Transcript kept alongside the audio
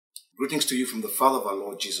Greetings to you from the Father of our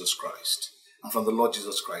Lord Jesus Christ and from the Lord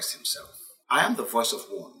Jesus Christ himself. I am the voice of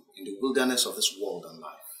one in the wilderness of this world and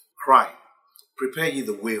life, crying, prepare ye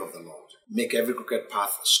the way of the Lord. Make every crooked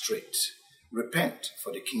path straight. Repent,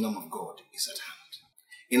 for the kingdom of God is at hand.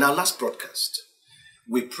 In our last broadcast,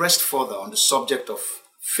 we pressed further on the subject of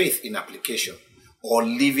faith in application, or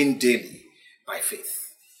living daily by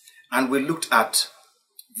faith. And we looked at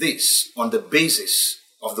this on the basis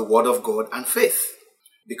of the Word of God and faith.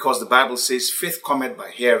 Because the Bible says faith cometh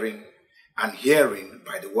by hearing, and hearing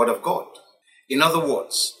by the Word of God. In other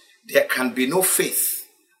words, there can be no faith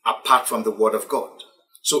apart from the Word of God.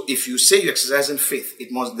 So if you say you're exercising faith,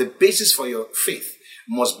 the basis for your faith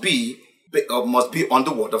must be on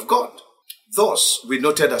the Word of God. Thus, we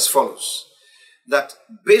noted as follows, that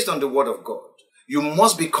based on the Word of God, you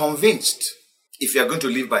must be convinced, if you are going to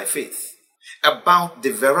live by faith, about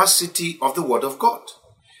the veracity of the Word of God.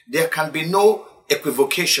 There can be no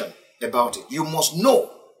equivocation about it. You must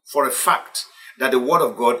know for a fact that the Word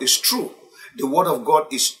of God is true. The Word of God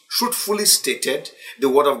is truthfully stated. The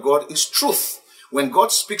Word of God is truth. When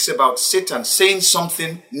God speaks about Satan saying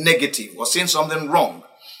something negative or saying something wrong,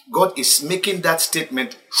 God is making that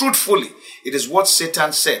statement truthfully. It is what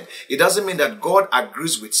Satan said. It doesn't mean that God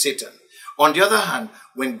agrees with Satan. On the other hand,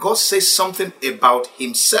 when God says something about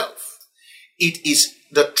himself, it is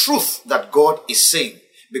the truth that God is saying.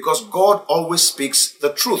 Because God always speaks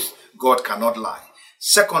the truth. God cannot lie.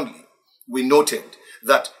 Secondly, we noted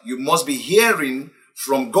that you must be hearing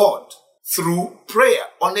from God through prayer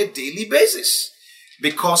on a daily basis.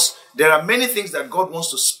 Because there are many things that God wants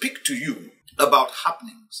to speak to you about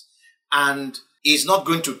happenings. And He's not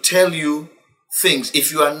going to tell you things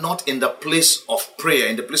if you are not in the place of prayer,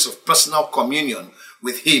 in the place of personal communion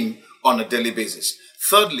with Him on a daily basis.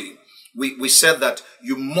 Thirdly, we said that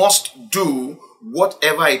you must do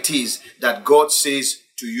whatever it is that God says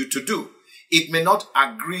to you to do. It may not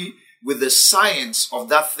agree with the science of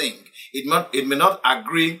that thing. It may not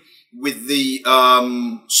agree with the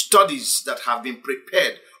studies that have been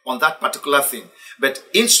prepared on that particular thing. But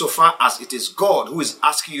insofar as it is God who is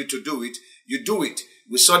asking you to do it, you do it.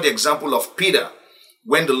 We saw the example of Peter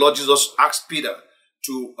when the Lord Jesus asked Peter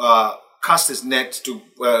to cast his net, to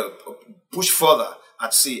push further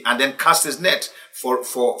at sea, and then cast his net for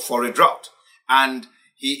a drought. And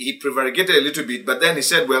he prevaricated a little bit, but then he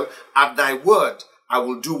said, well, at thy word, I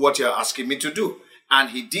will do what you're asking me to do.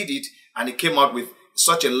 And he did it, and he came out with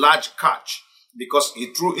such a large catch, because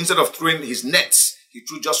instead of throwing his nets, he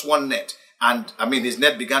threw just one net. And his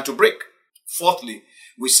net began to break. Fourthly,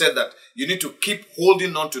 we said that you need to keep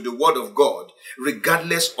holding on to the word of God,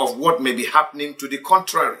 regardless of what may be happening to the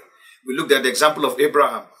contrary. We looked at the example of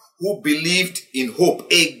Abraham, who believed in hope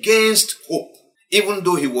against hope. Even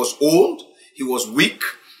though he was old, he was weak,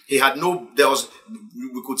 we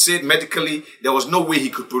could say medically, there was no way he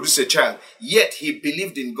could produce a child. Yet he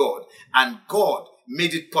believed in God, and God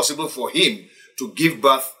made it possible for him to give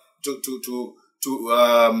birth, to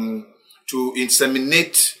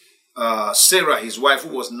inseminate Sarah, his wife,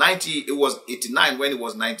 who was 90, it was 89 when he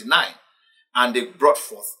was 99, and they brought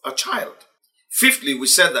forth a child. Fifthly, we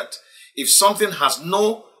said that if something has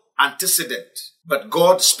no antecedent, but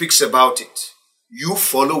God speaks about it, you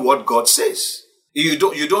follow what God says. You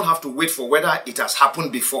don't have to wait for whether it has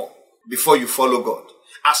happened before you follow God.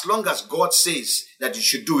 As long as God says that you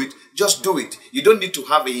should do it, just do it. You don't need to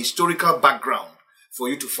have a historical background for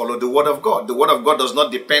you to follow the Word of God. The Word of God does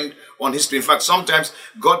not depend on history. In fact, sometimes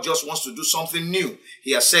God just wants to do something new.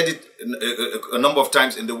 He has said it a number of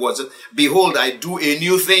times in the words, behold, I do a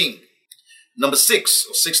new thing.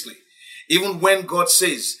 Sixthly, even when God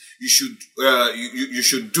says you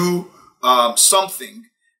should do something,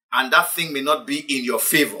 and that thing may not be in your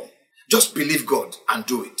favor, just believe God and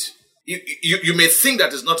do it. You may think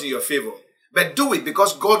that it's not in your favor, but do it,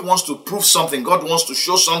 because God wants to prove something. God wants to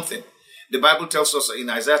show something. The Bible tells us in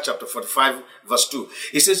Isaiah chapter 45 verse 2,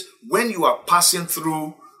 it says, when you are passing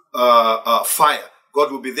through fire,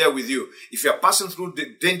 God will be there with you. If you are passing through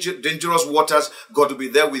the dangerous waters, God will be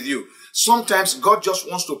there with you. Sometimes God just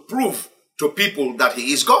wants to prove to people that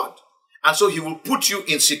He is God. And so He will put you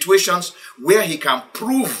in situations where He can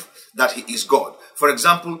prove that He is God. For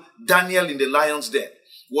example, Daniel in the lion's den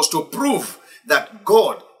was to prove that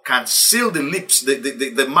God can seal the lips,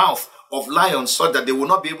 the mouth of lions, so that they will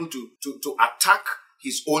not be able to attack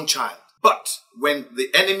His own child. But when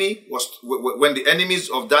the enemies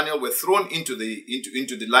of Daniel were thrown into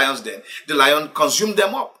the lion's den, the lion consumed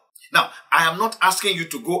them up. Now, I am not asking you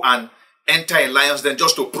to go and enter a lion's den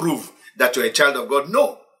just to prove that you're a child of God.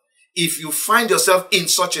 No. If you find yourself in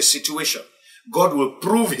such a situation, God will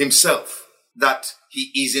prove Himself that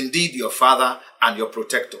He is indeed your Father and your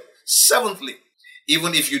protector. Seventhly,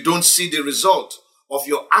 even if you don't see the result of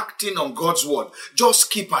your acting on God's word, just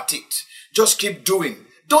keep at it. Just keep doing.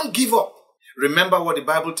 Don't give up. Remember what the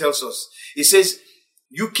Bible tells us. It says,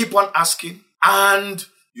 you keep on asking and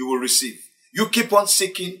you will receive. You keep on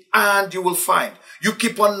seeking and you will find. You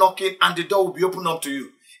keep on knocking and the door will be opened up to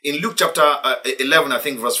you. In Luke chapter 11, I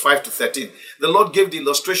think verse 5 to 13, the Lord gave the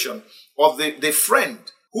illustration of the friend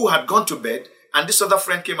who had gone to bed, and this other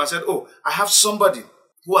friend came and said, oh, I have somebody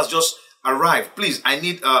who has just arrived. Please, I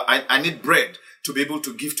need bread to be able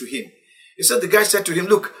to give to him. He said, the guy said to him,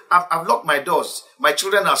 look, I've locked my doors. My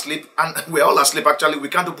children are asleep, and we're all asleep actually. We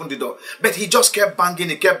can't open the door. But he just kept banging,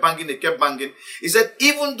 he kept banging, he kept banging. He said,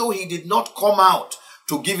 even though he did not come out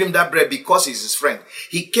to give him that bread because he's his friend,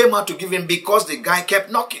 he came out to give him because the guy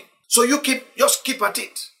kept knocking. So just keep at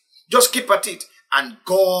it. Just keep at it. And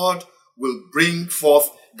God will bring forth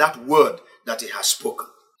that word that he has spoken.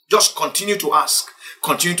 Just continue to ask,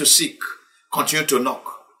 continue to seek, continue to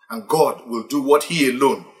knock, and God will do what he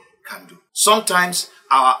alone can do. Sometimes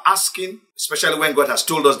our asking, especially when God has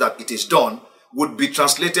told us that it is done, would be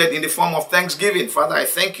translated in the form of thanksgiving. Father, I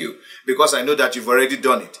thank you because I know that you've already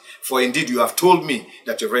done it. For indeed you have told me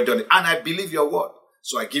that you've already done it, and I believe your word.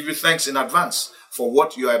 So I give you thanks in advance for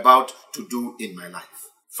what you are about to do in my life.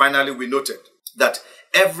 Finally, we noted that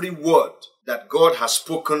every word that God has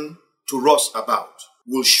spoken to us about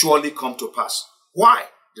will surely come to pass. Why?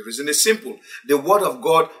 The reason is simple. The word of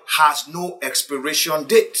God has no expiration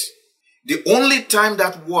date. The only time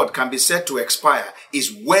that word can be said to expire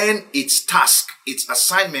is when its task, its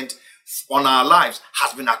assignment on our lives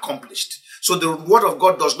has been accomplished. So the word of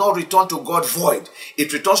God does not return to God void.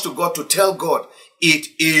 It returns to God to tell God, it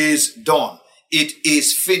is done. It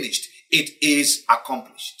is finished. It is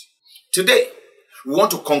accomplished. Today, we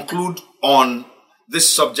want to conclude on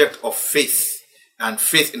this subject of faith and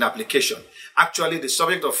faith in application. Actually, the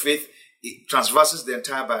subject of faith, it transverses the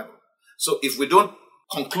entire Bible. So if we don't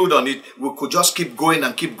conclude on it, we could just keep going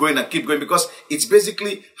and keep going and keep going, because it's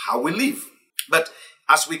basically how we live. But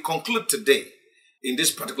as we conclude today in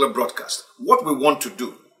this particular broadcast, what we want to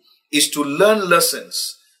do is to learn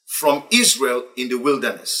lessons from Israel in the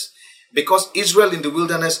wilderness. Because Israel in the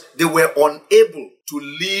wilderness, they were unable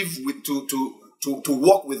to live with, to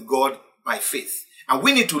walk with God by faith. And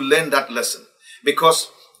we need to learn that lesson, because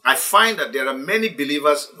I find that there are many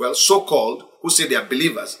believers, well, so-called, who say they are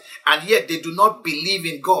believers, and yet they do not believe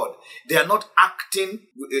in God. They are not acting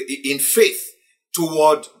in faith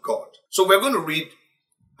toward God. So we're going to read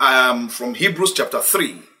from Hebrews chapter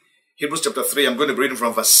 3. Hebrews chapter 3, I'm going to be reading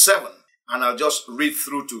from verse 7, and I'll just read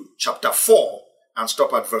through to chapter 4 and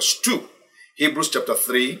stop at verse 2. Hebrews chapter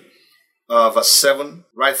 3, verse 7,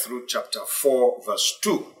 right through chapter 4, verse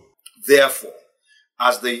 2. Therefore,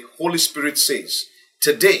 as the Holy Spirit says,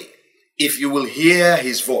 today, if you will hear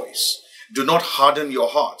his voice, do not harden your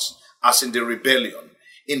hearts as in the rebellion,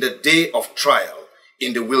 in the day of trial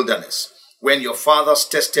in the wilderness, when your fathers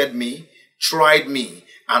tested me, tried me,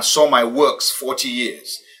 and saw my works 40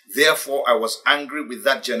 years. Therefore I was angry with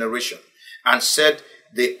that generation, and said,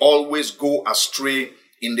 they always go astray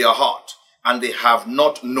in their heart, and they have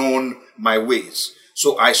not known my ways.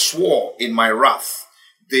 So I swore in my wrath,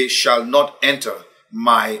 they shall not enter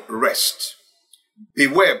my rest.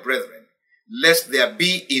 Beware, brethren, lest there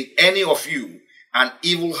be in any of you an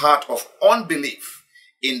evil heart of unbelief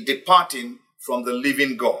in departing from the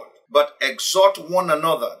living God. But exhort one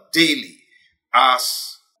another daily,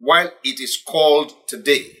 as while it is called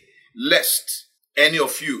today, lest any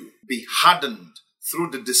of you be hardened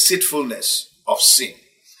through the deceitfulness of sin.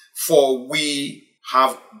 For we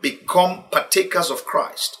have become partakers of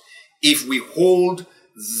Christ if we hold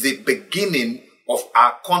the beginning of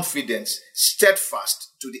our confidence steadfast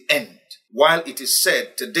to the end. While it is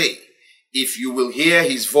said today, if you will hear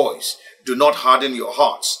his voice, do not harden your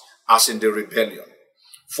hearts as in the rebellion.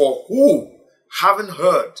 For who, having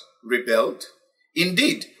heard, rebelled?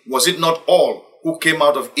 Indeed, was it not all who came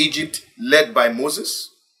out of Egypt led by Moses?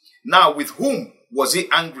 Now with whom was he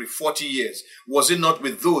angry 40 years? Was it not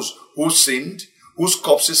with those who sinned, whose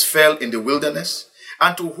corpses fell in the wilderness?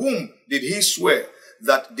 And to whom did he swear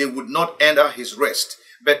that they would not enter his rest,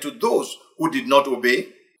 but to those who did not obey?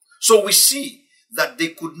 So we see that they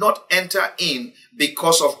could not enter in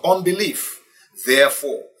because of unbelief.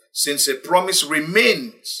 Therefore, since a promise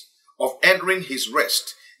remains of entering his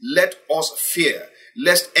rest, let us fear,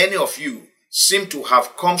 lest any of you seem to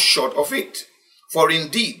have come short of it. For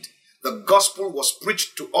indeed, the gospel was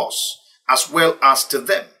preached to us as well as to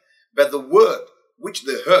them, but the word which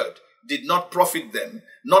they heard did not profit them,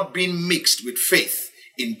 not being mixed with faith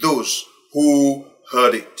in those who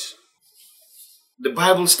heard it. The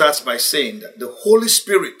Bible starts by saying that the Holy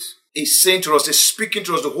Spirit is saying to us, is speaking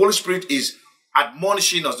to us. The Holy Spirit is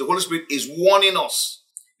admonishing us. The Holy Spirit is warning us.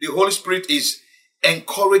 The Holy Spirit is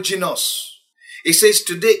encouraging us. It says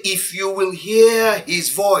today, if you will hear his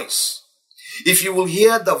voice, if you will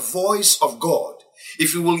hear the voice of God,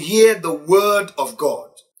 if you will hear the word of God,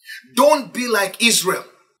 don't be like Israel.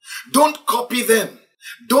 Don't copy them.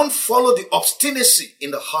 Don't follow the obstinacy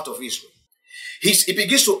in the heart of Israel. He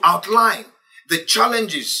begins to outline the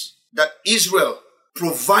challenges that Israel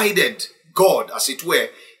provided God, as it were,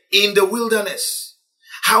 in the wilderness.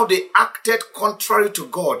 How they acted contrary to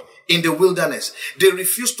God in the wilderness. They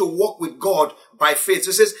refused to walk with God by faith.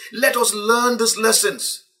 So it says, let us learn these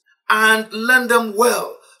lessons and learn them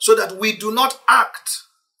well, so that we do not act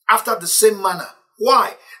after the same manner.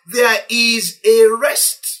 Why? There is a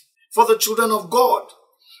rest for the children of God.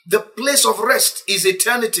 The place of rest is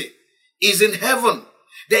eternity, is in heaven.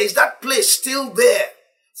 There is that place still there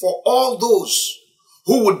for all those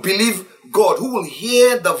who would believe God, who will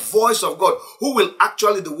hear the voice of God, who will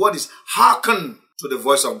actually, the word is hearken to the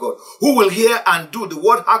voice of God, who will hear and do. The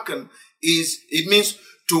word hearken it means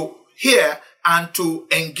to hear and to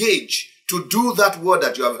engage, to do that word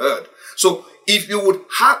that you have heard. So if you would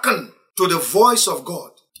hearken to the voice of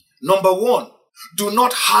God, number one, do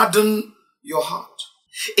not harden your heart.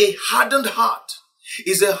 A hardened heart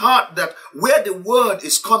is a heart that where the word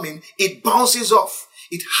is coming, it bounces off.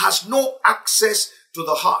 It has no access to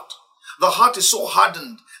the heart. The heart is so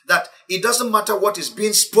hardened that it doesn't matter what is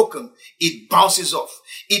being spoken, it bounces off.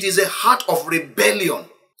 It is a heart of rebellion.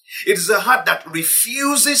 It is a heart that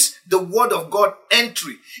refuses the word of God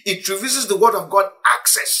entry. It refuses the word of God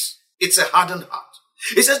access. It's a hardened heart.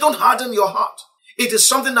 It says, don't harden your heart. It is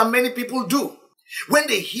something that many people do. When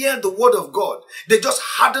they hear the word of God, they just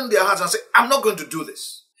harden their hearts and say, I'm not going to do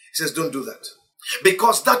this. He says, don't do that.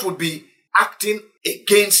 Because that would be acting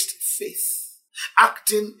against faith,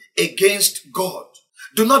 acting against God.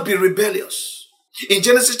 Do not be rebellious. In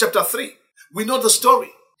Genesis chapter 3, we know the story.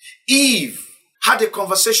 Eve had a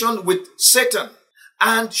conversation with Satan,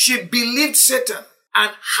 and she believed Satan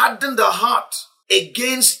and hardened her heart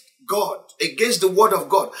against God, against the word of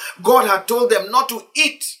God. God had told them not to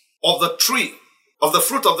eat of the tree, of the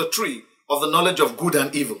fruit of the tree, of the knowledge of good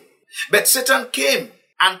and evil. But Satan came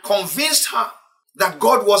and convinced her that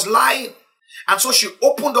God was lying. And so she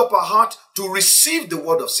opened up her heart to receive the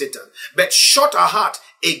word of Satan, but shut her heart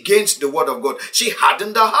against the word of God. She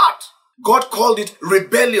hardened her heart. God called it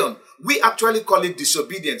rebellion. We actually call it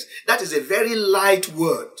disobedience. That is a very light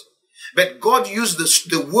word. But God used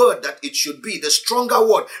the word that it should be, the stronger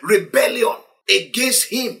word, rebellion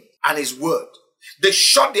against him and his word. They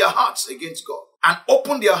shut their hearts against God and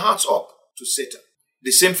opened their hearts up to Satan.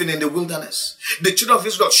 The same thing in the wilderness. The children of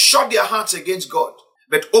Israel shut their hearts against God,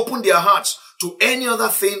 but opened their hearts to any other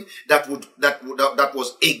thing that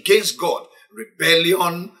was against God.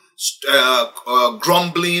 Rebellion,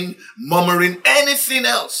 grumbling, murmuring, anything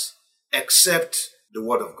else except the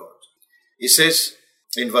word of God. It says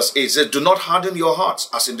in verse 8, it says, do not harden your hearts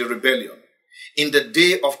as in the rebellion, in the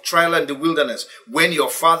day of trial in the wilderness, when your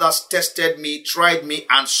fathers tested me, tried me,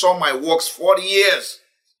 and saw my works 40 years.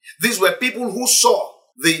 These were people who saw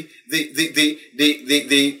the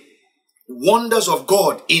wonders of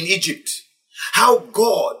God in Egypt. How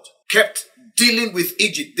God kept dealing with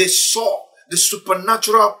Egypt. They saw the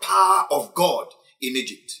supernatural power of God in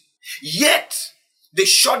Egypt. Yet, they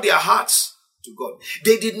shut their hearts to God.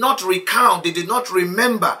 They did not recount, they did not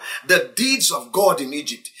remember the deeds of God in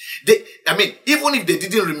Egypt. Even if they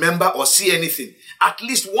didn't remember or see anything, at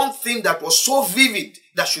least one thing that was so vivid,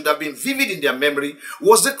 that should have been vivid in their memory,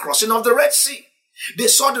 was the crossing of the Red Sea. They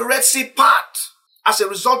saw the Red Sea part as a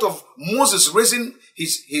result of Moses raising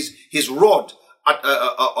his rod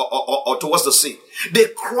towards the sea. They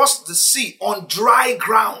crossed the sea on dry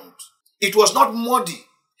ground. It was not muddy.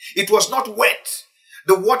 It was not wet.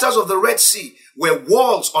 The waters of the Red Sea were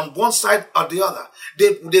walls on one side or the other.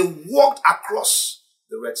 They walked across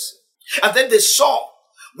the Red Sea. And then they saw,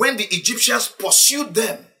 when the Egyptians pursued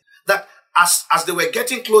them, that as they were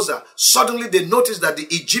getting closer, suddenly they noticed that the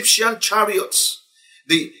Egyptian chariots,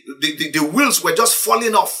 the wheels were just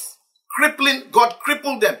falling off. God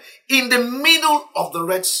crippled them in the middle of the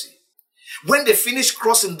Red Sea. When they finished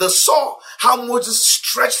crossing, they saw how Moses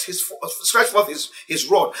stretched forth his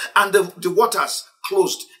rod, and the waters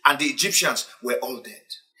closed, and the Egyptians were all dead.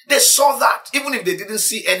 They saw that, even if they didn't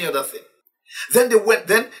see any other thing. Then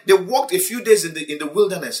they walked a few days in the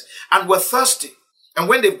wilderness and were thirsty. And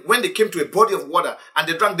when they came to a body of water and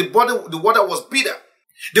they drank, the water was bitter.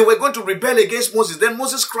 They were going to rebel against Moses. Then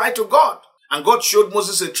Moses cried to God, and God showed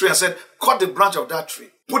Moses a tree and said, cut the branch of that tree,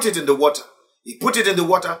 put it in the water. He put it in the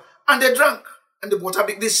water and they drank. And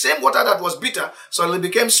the same water that was bitter suddenly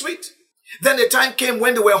became sweet. Then the time came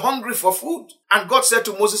when they were hungry for food. And God said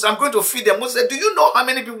to Moses, I'm going to feed them. Moses said, do you know how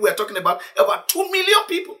many people we're talking about? About 2 million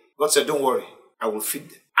people. God said, don't worry, I will feed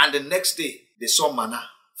them. And the next day, they saw manna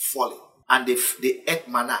falling. And they ate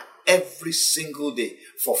manna every single day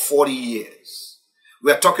for 40 years.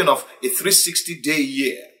 We are talking of a 360-day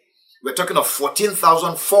year. We're talking of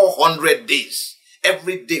 14,400 days.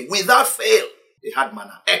 Every day, without fail, they had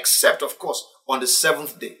manna. Except, of course, on the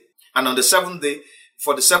 7th day. And on the 7th day,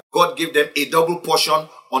 for the 7th, God gave them a double portion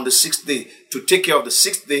on the 6th day to take care of the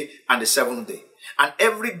 6th day and the 7th day. And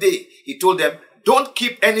every day, he told them, don't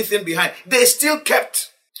keep anything behind. They still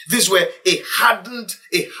kept. These were a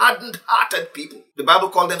hardened-hearted people. The Bible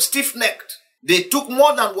called them stiff-necked. They took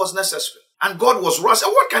more than was necessary. And God was wrath.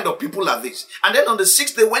 What kind of people are these? And then on the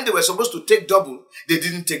 6th day, when they were supposed to take double, they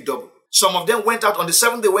didn't take double. Some of them went out on the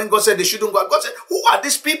 7th day when God said they shouldn't go out. God said, who are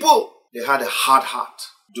these people? They had a hard heart.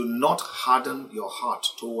 Do not harden your heart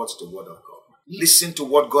towards the word of God. Listen to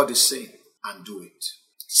what God is saying and do it.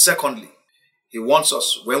 Secondly, he wants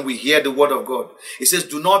us, when we hear the word of God, he says,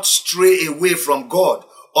 do not stray away from God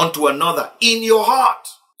unto another in your heart.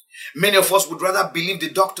 Many of us would rather believe the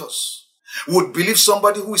doctors, would believe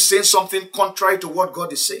somebody who is saying something contrary to what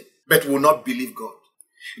God is saying, but will not believe God.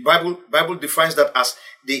 The Bible defines that as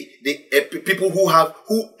the people who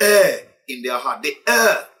err in their heart. They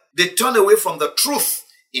err. They turn away from the truth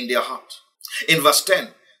in their heart. In verse 10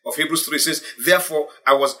 of Hebrews 3 says, therefore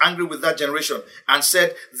I was angry with that generation and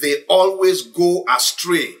said, they always go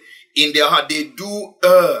astray in their heart. They do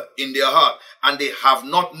err in their heart and they have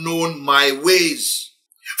not known my ways.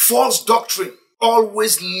 False doctrine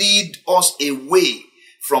always lead us away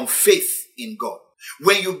from faith in God.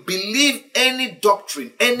 When you believe any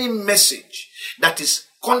doctrine, any message that is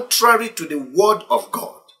contrary to the word of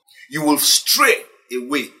God, you will stray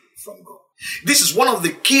away from God. This is one of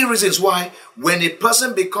the key reasons why when a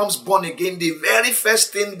person becomes born again, the very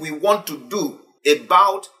first thing we want to do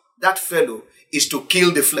about that fellow is to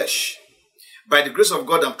kill the flesh. By the grace of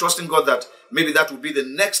God, I'm trusting God that maybe that will be the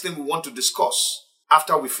next thing we want to discuss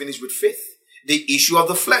after we finish with faith. The issue of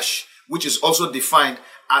the flesh, which is also defined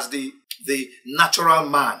as the natural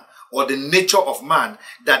man or the nature of man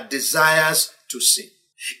that desires to sin.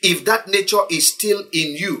 If that nature is still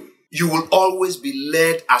in you, you will always be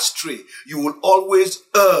led astray. You will always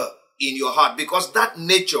err in your heart because that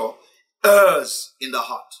nature errs in the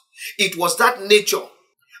heart. It was that nature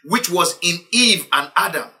which was in Eve and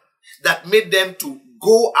Adam that made them to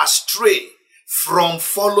go astray from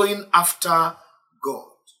following after God.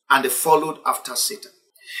 And they followed after Satan.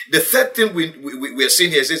 The third thing we are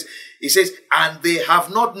seeing here is, he says, and they have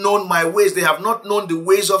not known my ways. They have not known the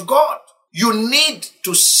ways of God. You need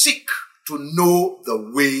to seek to know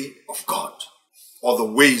the way of God or the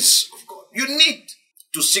ways of God. You need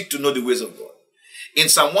to seek to know the ways of God. In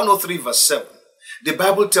Psalm 103 verse 7, the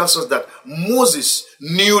Bible tells us that Moses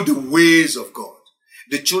knew the ways of God.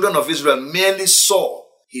 The children of Israel merely saw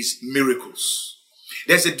his miracles.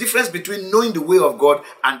 There's a difference between knowing the way of God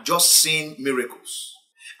and just seeing miracles.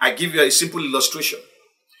 I give you a simple illustration.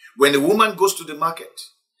 When a woman goes to the market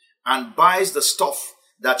and buys the stuff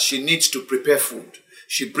that she needs to prepare food,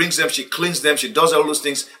 she brings them, she cleans them, she does all those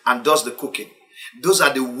things and does the cooking. Those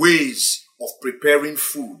are the ways of preparing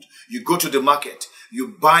food. You go to the market,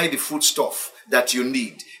 you buy the food stuff that you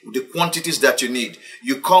need, the quantities that you need.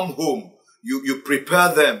 You come home, you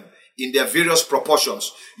prepare them in their various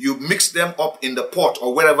proportions. You mix them up in the pot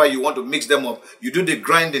or wherever you want to mix them up. You do the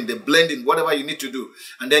grinding, the blending, whatever you need to do.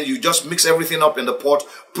 And then you just mix everything up in the pot,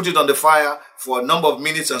 put it on the fire for a number of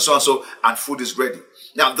minutes and so on, and food is ready.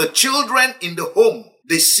 Now, the children in the home,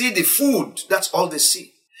 they see the food. That's all they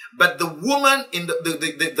see. But the woman in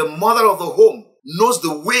the mother of the home knows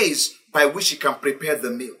the ways by which she can prepare the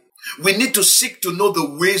meal. We need to seek to know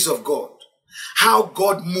the ways of God. How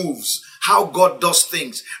God moves, how God does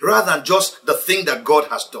things, rather than just the thing that God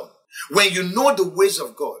has done. When you know the ways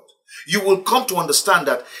of God, you will come to understand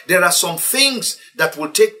that there are some things that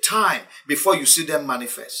will take time before you see them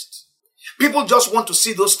manifest. People just want to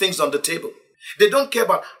see those things on the table. They don't care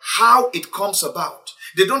about how it comes about.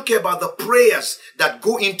 They don't care about the prayers that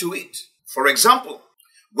go into it. For example,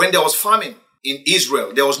 when there was famine in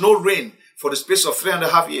Israel, there was no rain for the space of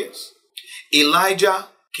 3.5 years. Elijah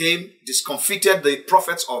came, discomfited the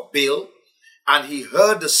prophets of Baal, and he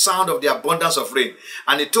heard the sound of the abundance of rain.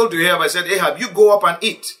 And he told to Ahab, I said, Ahab, you go up and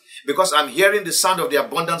eat, because I'm hearing the sound of the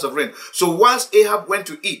abundance of rain. So whilst Ahab went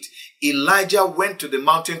to eat, Elijah went to the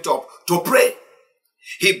mountaintop to pray.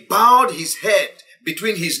 He bowed his head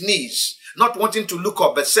between his knees, not wanting to look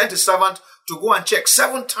up, but sent his servant to go and check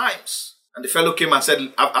 7 times. And the fellow came and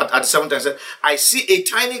said, at the seventh time, said, I see a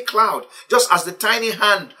tiny cloud, just as the tiny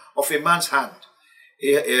hand of a man's hand.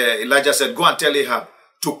 Elijah said, go and tell Ahab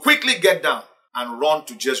to quickly get down and run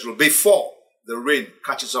to Jezreel before the rain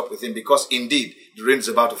catches up with him, because indeed the rain is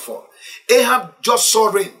about to fall. Ahab just saw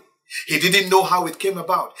rain. He didn't know how it came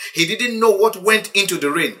about. He didn't know what went into the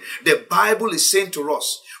rain. The Bible is saying to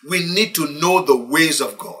us, we need to know the ways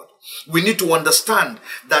of God. We need to understand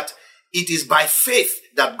that it is by faith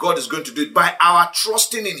that God is going to do it, by our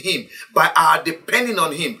trusting in him, by our depending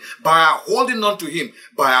on him, by our holding on to him,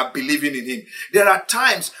 by our believing in him. There are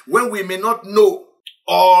times when we may not know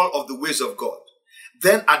all of the ways of God.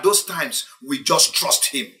 Then at those times, we just trust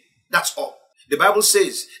him. That's all. The Bible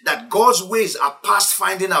says that God's ways are past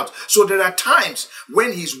finding out. So there are times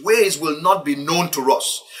when his ways will not be known to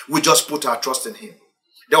us. We just put our trust in him.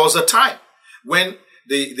 There was a time when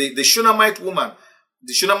the Shunammite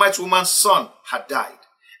woman's son had died.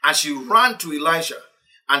 And she ran to Elisha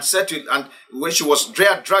and said to him, and when she was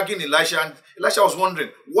dragging Elisha, and Elisha was wondering,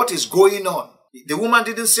 what is going on? The woman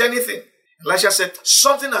didn't say anything. Elisha said,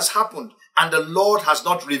 something has happened and the Lord has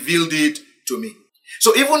not revealed it to me.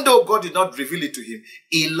 So even though God did not reveal it to him,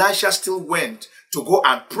 Elisha still went to go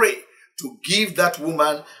and pray to give that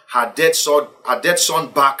woman her dead son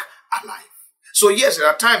back alive. So yes, there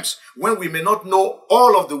are times when we may not know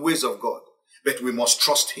all of the ways of God, but we must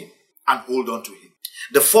trust him and hold on to him.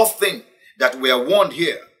 The fourth thing that we are warned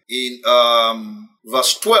here in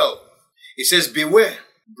verse 12, it says, beware,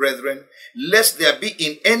 brethren, lest there be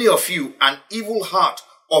in any of you an evil heart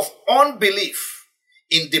of unbelief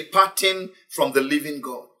in departing from the living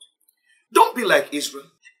God. Don't be like Israel.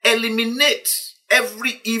 Eliminate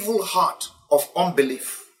every evil heart of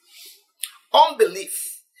unbelief.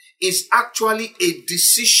 Unbelief is actually a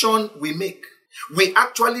decision we make. We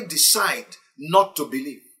actually decide not to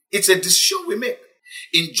believe. It's a decision we make.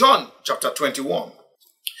 In John chapter 21,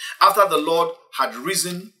 after the Lord had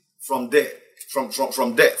risen from death,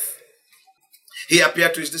 he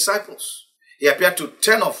appeared to his disciples. He appeared to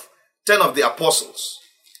 10 of the apostles.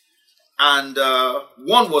 And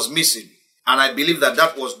one was missing. And I believe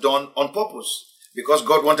that was done on purpose, because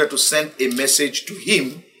God wanted to send a message to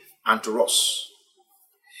him and to us.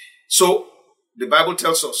 So the Bible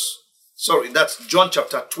tells us, that's John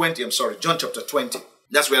chapter 20. John chapter 20.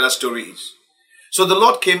 That's where that story is. So the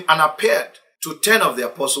Lord came and appeared to 10 of the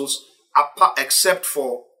apostles, except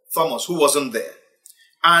for Thomas, who wasn't there.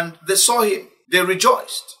 And they saw him. They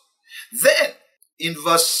rejoiced. Then, in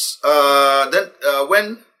verse,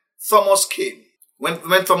 when Thomas came,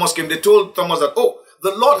 they told Thomas that,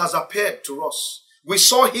 the Lord has appeared to us. We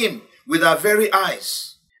saw him with our very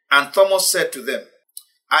eyes. And Thomas said to them,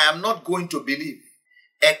 I am not going to believe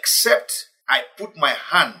except I put my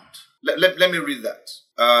hand. Let me read that.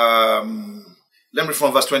 Let me read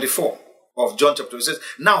from verse 24 of John chapter 2. It says,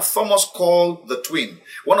 now Thomas, called the twin,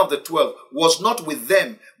 one of the 12, was not with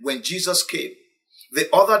them when Jesus came. The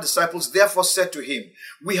other disciples therefore said to him,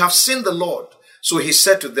 we have seen the Lord. So he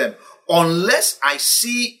said to them, unless I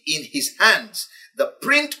see in his hands the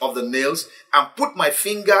print of the nails, and put my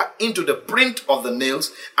finger into the print of the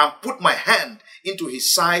nails, and put my hand into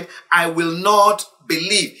his side, I will not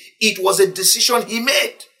believe. It was a decision he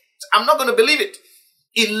made. I'm not going to believe it.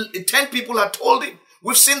 10 people had told him,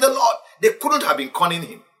 we've seen the Lord. They couldn't have been conning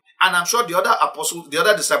him. And I'm sure the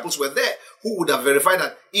other disciples were there who would have verified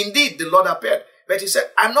that indeed the Lord appeared. But he said,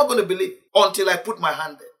 I'm not going to believe until I put my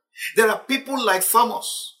hand there. There are people like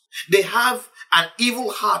Thomas. They have an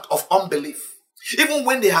evil heart of unbelief. Even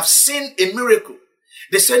when they have seen a miracle,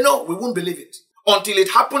 they say, no, we won't believe it. Until it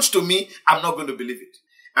happens to me, I'm not going to believe it.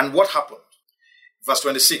 And what happened? Verse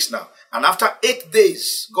 26 now. And after 8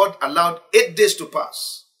 days, God allowed 8 days to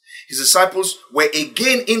pass. His disciples were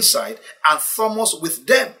again inside, and Thomas with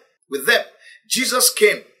them. Jesus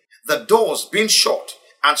came, the doors being shut,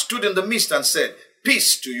 and stood in the midst and said,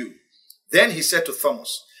 peace to you. Then he said to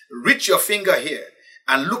Thomas, reach your finger here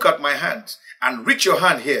and look at my hands, and reach your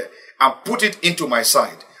hand here and put it into my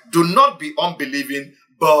side. Do not be unbelieving,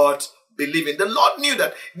 but believing. The Lord knew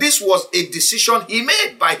that this was a decision he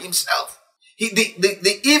made by himself.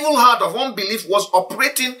 The evil heart of unbelief was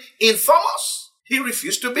operating in Thomas. He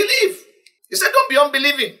refused to believe. He said, don't be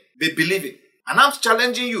unbelieving, be believing. And I'm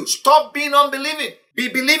challenging you, stop being unbelieving, be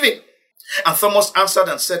believing. And Thomas answered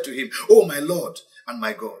and said to him, oh my Lord and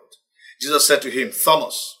my God. Jesus said to him,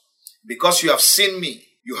 Thomas, because you have seen me,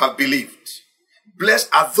 you have believed.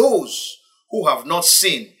 Blessed are those who have not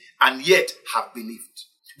seen and yet have believed.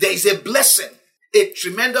 There is a blessing, a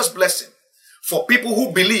tremendous blessing for people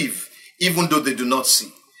who believe even though they do not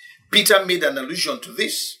see. Peter made an allusion to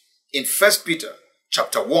this in 1 Peter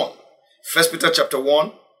chapter 1. 1 Peter chapter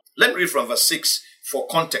 1 Let me read from verse 6 for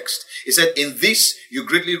context. It said, in this you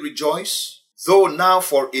greatly rejoice, though now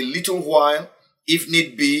for a little while, if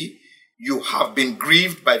need be, you have been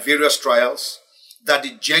grieved by various trials, that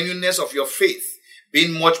the genuineness of your faith,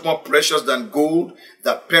 being much more precious than gold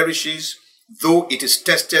that perishes, though it is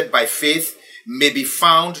tested by faith, may be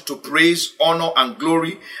found to praise, honor, and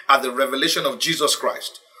glory at the revelation of Jesus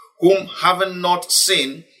Christ, whom having not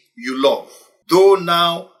seen, you love. Though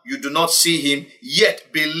now you do not see him,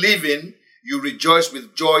 yet believing, you rejoice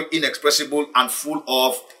with joy inexpressible and full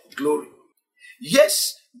of glory.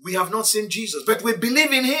 Yes, we have not seen Jesus, but we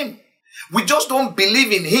believe in him. We just don't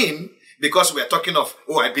believe in him because we are talking of,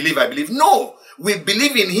 oh, I believe. No, we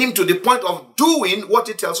believe in him to the point of doing what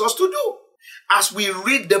he tells us to do. As we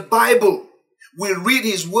read the Bible, we read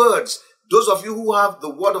his words. Those of you who have the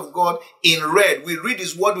word of God in red, we read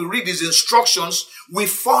his word, we read his instructions, we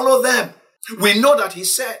follow them. We know that he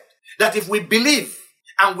said that if we believe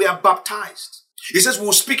and we are baptized, he says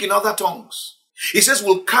we'll speak in other tongues. He says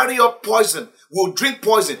we'll carry up poison, we'll drink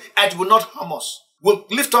poison, and it will not harm us. We'll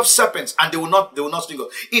lift up serpents and they will not sting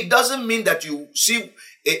us. It doesn't mean that you see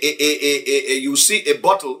a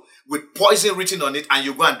bottle with poison written on it and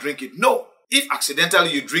you go and drink it. No. If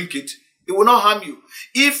accidentally you drink it, it will not harm you.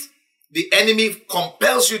 If the enemy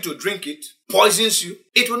compels you to drink it, poisons you,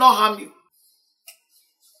 it will not harm you.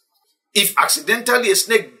 If accidentally a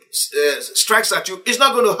snake strikes at you, it's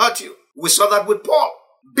not going to hurt you. We saw that with Paul.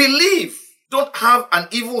 Believe. Don't have an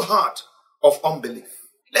evil heart of unbelief.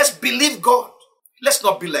 Let's believe God. Let's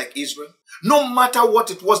not be like Israel. No matter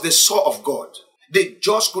what it was they saw of God, they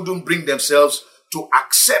just couldn't bring themselves to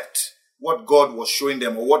accept what God was showing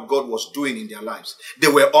them or what God was doing in their lives. They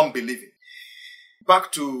were unbelieving.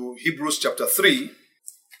 Back to Hebrews chapter 3,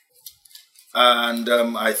 and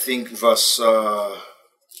I think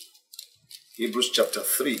Hebrews chapter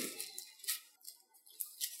 3,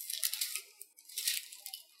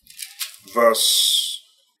 verse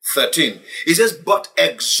 13. It says, but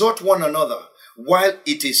exhort one another while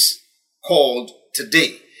it is called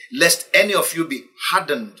today, lest any of you be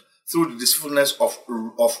hardened through the deceitfulness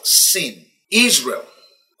of sin. Israel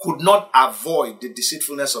could not avoid the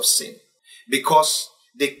deceitfulness of sin because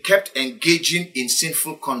they kept engaging in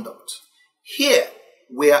sinful conduct. Here,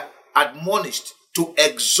 we are admonished to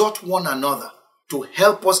exhort one another to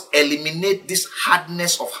help us eliminate this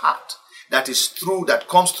hardness of heart that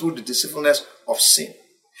comes through the deceitfulness of sin.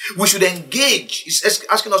 We should engage. It's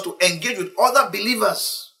asking us to engage with other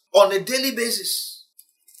believers on a daily basis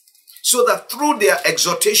so that through their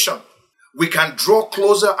exhortation, we can draw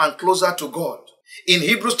closer and closer to God. In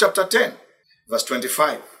Hebrews chapter 10, verse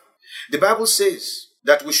 25, the Bible says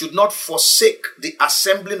that we should not forsake the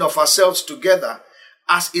assembling of ourselves together,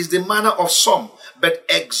 as is the manner of some, but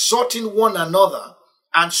exhorting one another,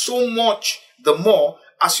 and so much the more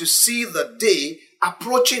as you see the day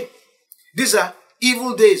approaching. These are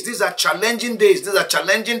evil days. These are challenging days. These are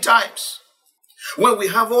challenging times when we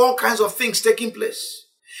have all kinds of things taking place.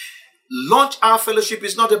 Launch Hour Fellowship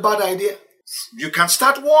is not a bad idea. You can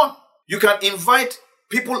start one. You can invite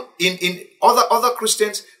people in other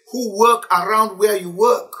Christians who work around where you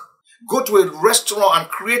work. Go to a restaurant and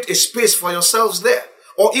create a space for yourselves there.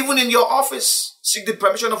 Or even in your office, seek the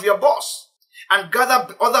permission of your boss and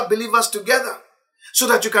gather other believers together so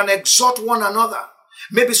that you can exhort one another.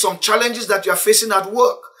 Maybe some challenges that you are facing at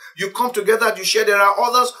work. You come together and you share. There are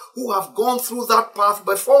others who have gone through that path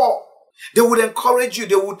before. They would encourage you.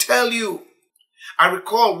 They would tell you. I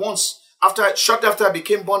recall once, shortly after I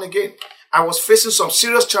became born again, I was facing some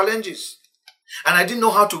serious challenges and I didn't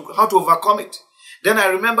know how to overcome it. Then I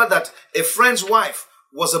remember that a friend's wife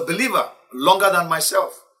was a believer longer than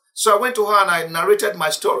myself. So I went to her and I narrated my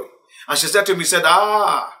story. And she said to me,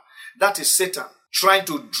 that is Satan trying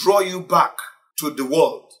to draw you back to the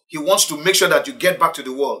world. He wants to make sure that you get back to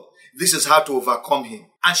the world. This is how to overcome him.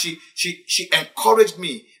 And she encouraged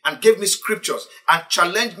me and gave me scriptures and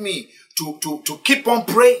challenged me to keep on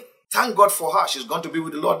praying. Thank God for her. She's going to be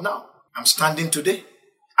with the Lord now. I'm standing today.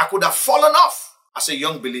 I could have fallen off as a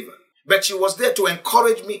young believer, but she was there to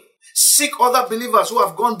encourage me. Seek other believers who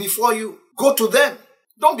have gone before you. Go to them.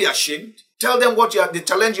 Don't be ashamed. Tell them the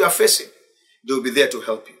challenge you are facing. They'll be there to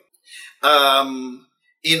help you. From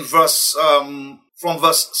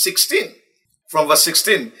verse 16,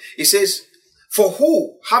 it says, for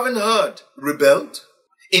who, having heard, rebelled?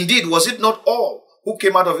 Indeed, was it not all who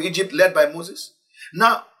came out of Egypt led by Moses?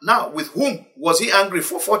 Now, with whom was he angry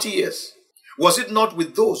for 40 years? Was it not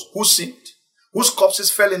with those who sinned, whose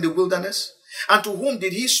corpses fell in the wilderness? And to whom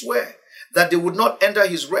did he swear that they would not enter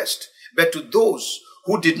his rest, but to those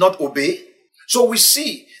who did not obey? So we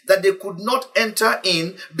see that they could not enter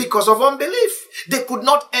in because of unbelief. they could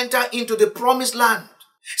not enter into the promised land.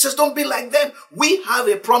 He says, don't be like them. We have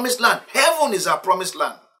a promised land. Heaven is our promised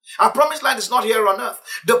land. Our promised land is not here on earth.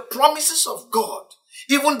 The promises of God,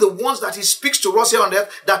 even the ones that he speaks to us here on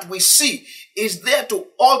earth that we see, is there to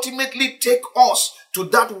ultimately take us to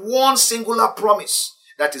that one singular promise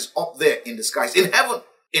that is up there in the skies, in heaven,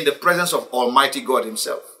 in the presence of Almighty God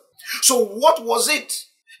himself. So what was it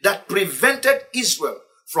that prevented Israel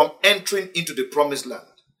from entering into the promised land?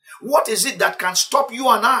 What is it that can stop you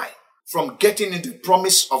and I from getting into the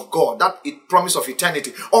promise of God, that promise of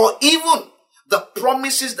eternity, or even the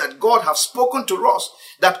promises that God has spoken to us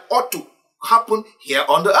that ought to happen here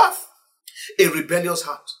on the earth? A rebellious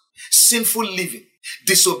heart, sinful living,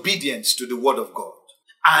 disobedience to the word of God,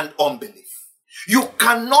 and unbelief. You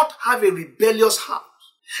cannot have a rebellious heart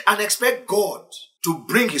and expect God to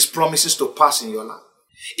bring his promises to pass in your life.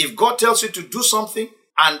 If God tells you to do something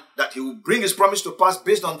and that he will bring his promise to pass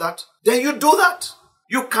based on that, then you do that.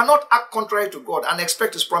 You cannot act contrary to God and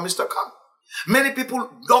expect his promise to come. Many people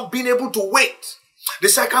not being able to wait. They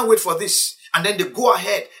say, I can't wait for this. And then they go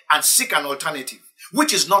ahead and seek an alternative,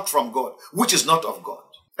 which is not from God, which is not of God.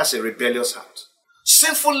 That's a rebellious heart.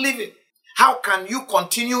 Sinful living. How can you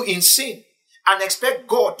continue in sin and expect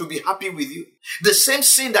God to be happy with you? The same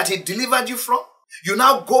sin that he delivered you from, you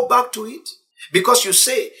now go back to it because you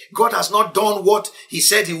say God has not done what he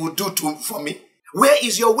said he would do for me. Where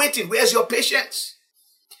is your waiting? Where is your patience?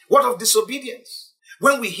 What of disobedience?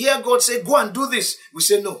 When we hear God say, go and do this, we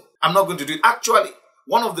say, no, I'm not going to do it. Actually,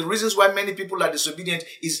 one of the reasons why many people are disobedient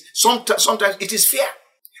is sometimes it is fear.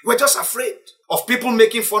 We're just afraid of people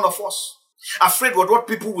making fun of us. Afraid of what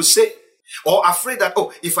people will say. Or afraid that,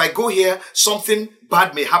 if I go here, something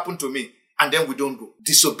bad may happen to me. And then we don't go.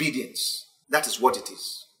 Disobedience. That is what it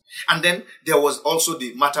is. And then there was also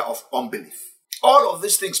the matter of unbelief. All of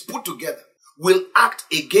these things put together will act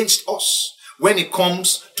against us when it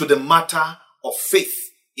comes to the matter of faith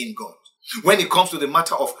in God. When it comes to the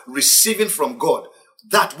matter of receiving from God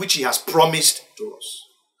that which he has promised to us.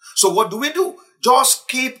 So what do? Just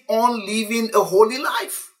keep on living a holy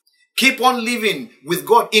life. Keep on living with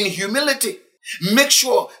God in humility. Make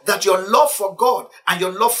sure that your love for God and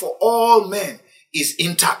your love for all men is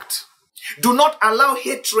intact. Do not allow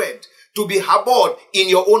hatred to be harbored in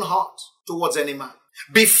your own heart towards any man.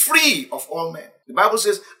 Be free of all men. The Bible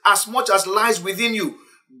says, as much as lies within you,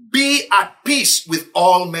 be at peace with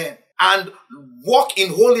all men and walk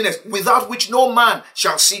in holiness, without which no man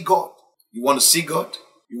shall see God. You want to see God?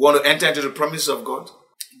 You want to enter into the promises of God?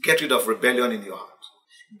 Get rid of rebellion in your heart.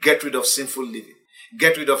 Get rid of sinful living.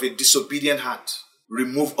 Get rid of a disobedient heart.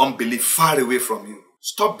 Remove unbelief far away from you.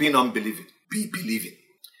 Stop being unbelieving. Be believing.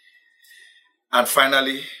 And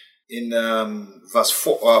finally, in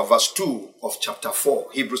verse 2 of chapter 4,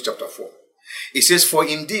 Hebrews chapter 4, it says, for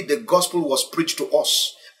indeed the gospel was preached to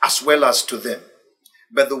us as well as to them.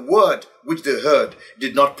 But the word which they heard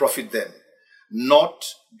did not profit them, not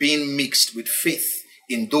being mixed with faith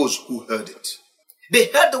in those who heard it. They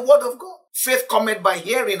heard the word of God. Faith cometh by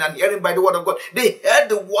hearing, and hearing by the word of God. They heard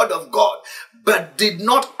the word of God, but did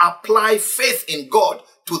not apply faith in God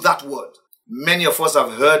to that word. Many of us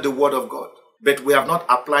have heard the word of God, but we have not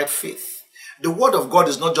applied faith. The word of God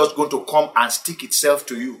is not just going to come and stick itself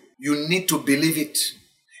to you. You need to believe it.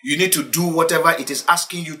 You need to do whatever it is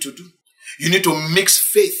asking you to do. You need to mix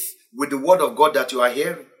faith with the word of God that you are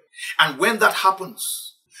hearing. And when that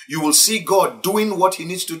happens, you will see God doing what he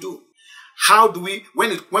needs to do. How do we,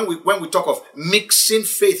 when we talk of mixing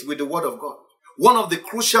faith with the word of God, one of the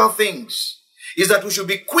crucial things is that we should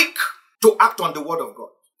be quick to act on the word of God.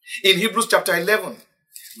 In Hebrews chapter 11,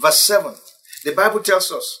 verse 7, the Bible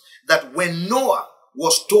tells us that when Noah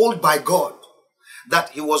was told by God that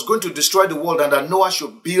he was going to destroy the world and that Noah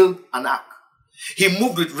should build an ark, he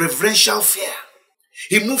moved with reverential fear.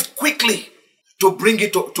 He moved quickly to bring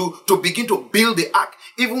it to begin to build the ark,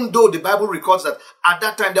 even though the Bible records that at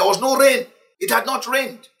that time there was no rain. It had not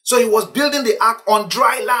rained. So he was building the ark on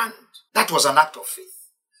dry land. That was an act of faith.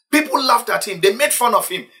 People laughed at him. They made fun of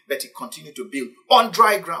him, but he continued to build on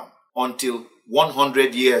dry ground until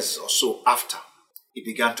 100 years or so after it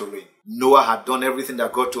began to rain. Noah had done everything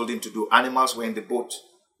that God told him to do. Animals were in the boat,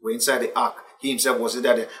 were inside the ark. He himself was in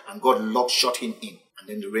there, and God shut him in, and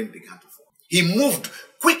then the rain began to fall. He moved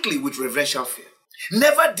quickly with reverential fear.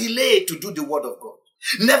 Never delay to do the word of God.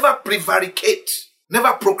 Never prevaricate.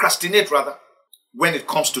 Never procrastinate, rather, when it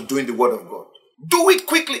comes to doing the word of God. Do it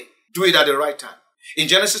quickly. Do it at the right time. In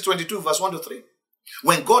Genesis 22, verse 1 to 3,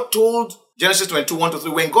 when God told, Genesis 22, 1 to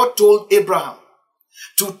 3, when God told Abraham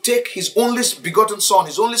to take his only begotten son,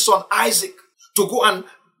 his only son Isaac, to go and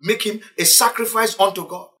make him a sacrifice unto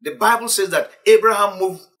God, the Bible says that Abraham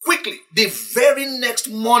moved quickly, the very next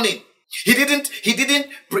morning. He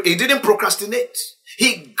didn't procrastinate.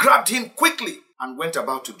 He grabbed him quickly and went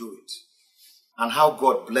about to do it. And how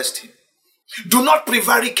God blessed him. Do not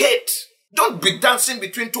prevaricate. Don't be dancing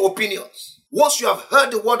between two opinions. Once you have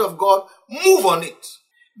heard the word of God, move on it.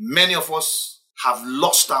 Many of us have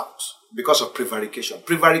lost out because of prevarication.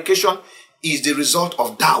 Prevarication is the result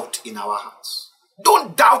of doubt in our hearts.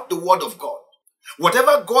 Don't doubt the word of God.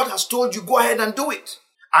 Whatever God has told you, go ahead and do it.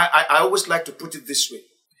 I always like to put it this way.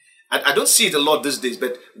 I don't see it a lot these days,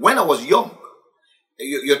 but when I was young,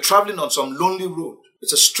 you're traveling on some lonely road.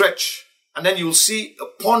 It's a stretch. And then you'll see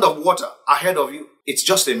a pond of water ahead of you. It's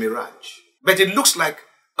just a mirage. But it looks like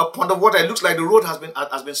a pond of water. It looks like the road has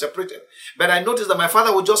been separated. But I noticed that my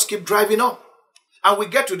father would just keep driving on. And we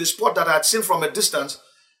get to the spot that I had seen from a distance,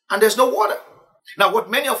 and there's no water. Now, what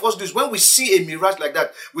many of us do is when we see a mirage like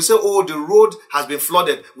that, we say, oh, the road has been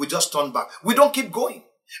flooded. We just turn back. We don't keep going.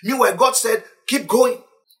 Meanwhile, God said, keep going.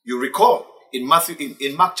 You recall in Mark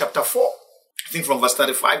chapter 4, I think from verse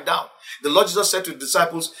 35 down, the Lord Jesus said to the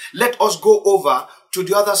disciples, let us go over to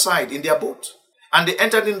the other side in their boat. And they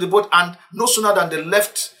entered in the boat, and no sooner than they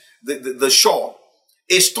left the shore,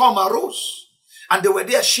 a storm arose. And they were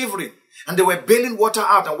there shivering, and they were bailing water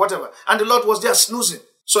out and whatever. And the Lord was there snoozing.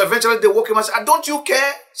 So eventually they woke him and said, don't you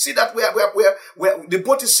care? See that where the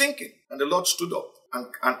boat is sinking. And the Lord stood up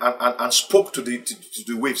and spoke to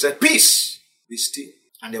the waves, said, peace, be still.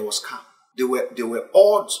 And there was calm. They were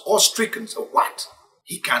awe-stricken. So what?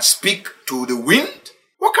 He can speak to the wind?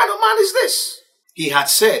 What kind of man is this? He had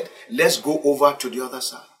said, let's go over to the other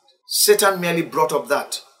side. Satan merely brought up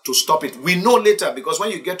that to stop it. We know later, because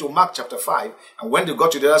when you get to Mark chapter 5, and when they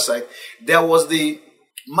got to the other side, there was the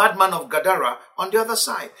madman of Gadara on the other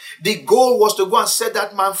side. The goal was to go and set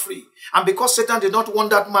that man free. And because Satan did not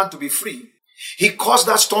want that man to be free, he caused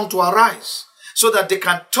that storm to arise so that they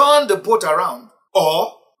can turn the boat around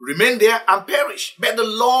or remain there and perish. But the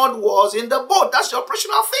Lord was in the boat. That's the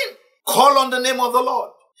operational thing. Call on the name of the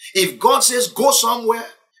Lord. If God says go somewhere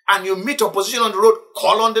and you meet opposition on the road,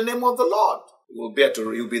 call on the name of the Lord.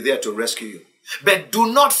 He'll be there to rescue you. But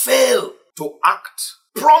do not fail to act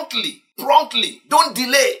promptly. Don't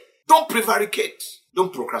delay. Don't prevaricate.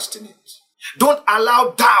 Don't procrastinate. Don't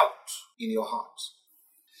allow doubt in your heart.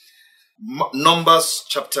 Numbers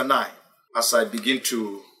chapter 9. As I begin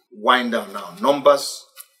to wind down now. Numbers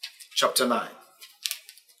chapter 9.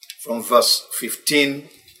 From verse 15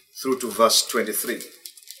 through to verse 23.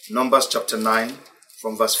 Numbers chapter 9.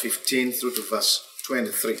 From verse 15 through to verse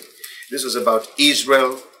 23. This was about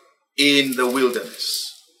Israel in the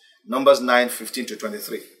wilderness. Numbers 9, 15 to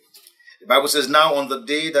 23. The Bible says, now on the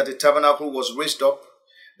day that the tabernacle was raised up,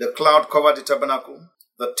 the cloud covered the tabernacle,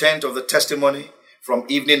 the tent of the testimony, from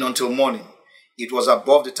evening until morning. It was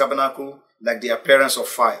above the tabernacle like the appearance of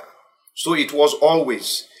fire. So it was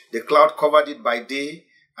always. The cloud covered it by day,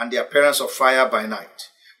 and the appearance of fire by night.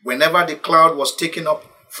 Whenever the cloud was taken up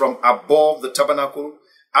from above the tabernacle,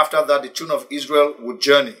 after that the children of Israel would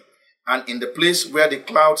journey. And in the place where the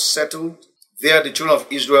cloud settled, there the children of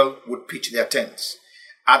Israel would pitch their tents.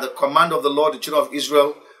 At the command of the Lord, the children of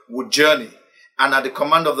Israel would journey. And at the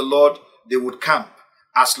command of the Lord, they would camp.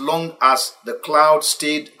 As long as the cloud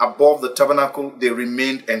stayed above the tabernacle, they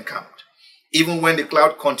remained encamped. Even when the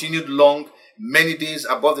cloud continued long, many days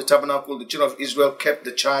above the tabernacle, the children of Israel kept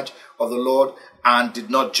the charge of the Lord and did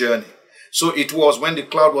not journey. So it was when the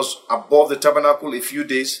cloud was above the tabernacle a few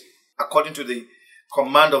days, according to the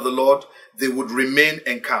command of the Lord, they would remain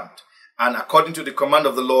encamped. And according to the command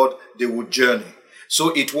of the Lord, they would journey. So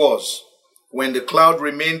it was when the cloud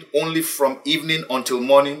remained only from evening until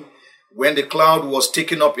morning. When the cloud was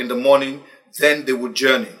taken up in the morning, then they would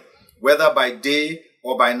journey, whether by day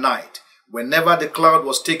or by night. Whenever the cloud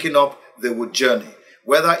was taken up, they would journey.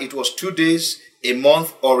 Whether it was 2 days, a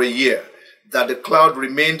month, or a year, that the cloud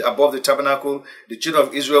remained above the tabernacle, the children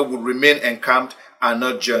of Israel would remain encamped and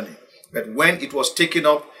not journey. But when it was taken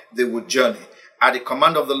up, they would journey. At the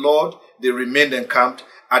command of the Lord, they remained encamped.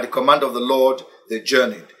 At the command of the Lord, they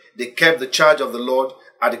journeyed. They kept the charge of the Lord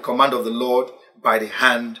at the command of the Lord by the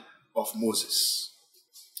hand of Moses.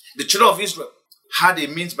 The children of Israel had a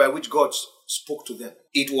means by which God spoke to them.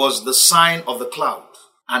 It was the sign of the cloud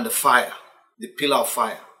and the fire, the pillar of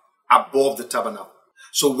fire above the tabernacle.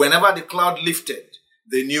 So whenever the cloud lifted,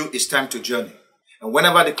 they knew it's time to journey. And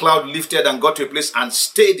whenever the cloud lifted and got to a place and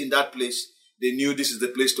stayed in that place, they knew this is the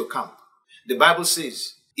place to camp. The Bible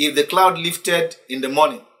says, if the cloud lifted in the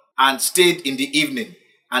morning and stayed in the evening,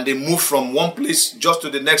 and they moved from one place just to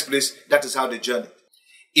the next place, that is how they journeyed.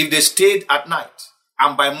 If they stayed at night,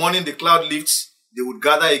 and by morning the cloud lifts, they would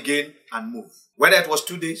gather again and move. Whether it was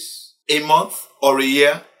 2 days, a month, or a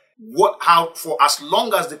year, For as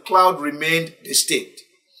long as the cloud remained, they stayed.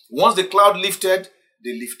 Once the cloud lifted,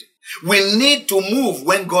 they lifted. We need to move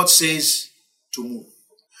when God says to move.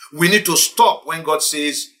 We need to stop when God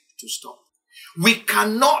says to stop. We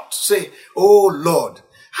cannot say, oh Lord,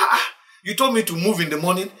 you told me to move in the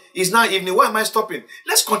morning. It's now evening. Why am I stopping?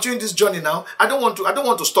 Let's continue this journey now. I don't want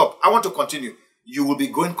to stop. I want to continue. You will be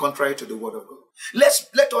going contrary to the word of God.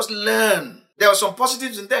 Let us learn. There were some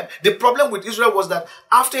positives in them. The problem with Israel was that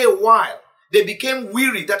after a while, they became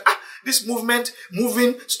weary that this movement,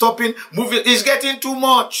 moving, stopping, moving is getting too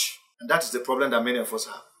much. And that is the problem that many of us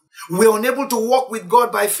have. We're unable to walk with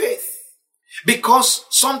God by faith because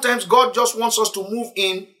sometimes God just wants us to move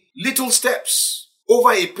in little steps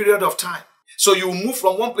over a period of time. So you move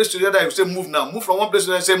from one place to the other, you say move now. Move from one place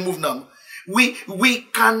to the other, you say move now. We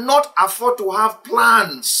cannot afford to have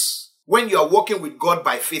plans when you are walking with God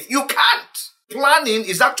by faith. You can't. Planning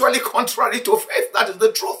is actually contrary to faith. That is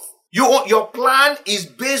the truth. Your plan is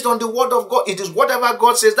based on the word of God. It is whatever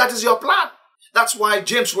God says, that is your plan. That's why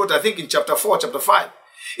James wrote, I think in chapter 4, chapter 5.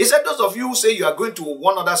 He said, those of you who say you are going to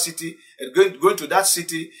one other city, going to that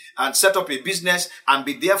city and set up a business and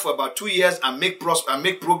be there for about 2 years and make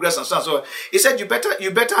progress and so on. So he said, you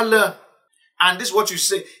better learn. And this is what you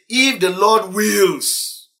say. If the Lord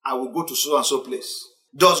wills, I will go to so and so place.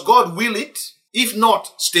 Does God will it? If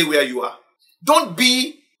not, stay where you are. Don't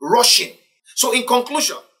be rushing. So in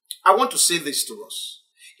conclusion, I want to say this to us.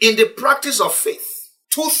 In the practice of faith,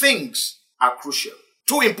 two things are crucial.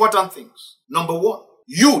 Two important things. Number one,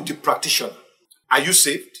 you, the practitioner, are you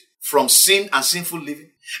saved from sin and sinful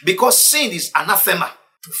living? Because sin is anathema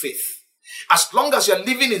to faith. As long as you are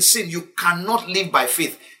living in sin, you cannot live by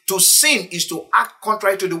faith. To sin is to act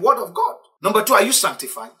contrary to the word of God. Number two, are you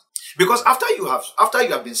sanctified? Because after you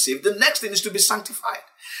have been saved, the next thing is to be sanctified.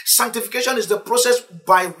 Sanctification is the process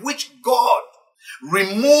by which God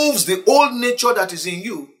removes the old nature that is in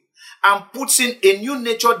you and puts in a new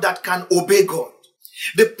nature that can obey God.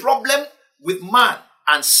 The problem with man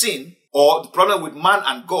and sin, or the problem with man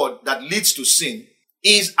and God that leads to sin,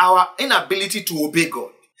 is our inability to obey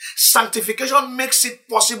God. Sanctification makes it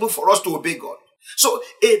possible for us to obey God. So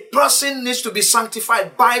a person needs to be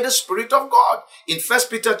sanctified by the Spirit of God. In 1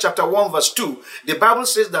 Peter chapter 1 verse 2, the Bible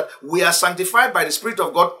says that we are sanctified by the Spirit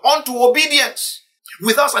of God unto obedience.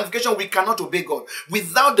 Without sanctification, we cannot obey God.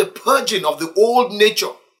 Without the purging of the old nature,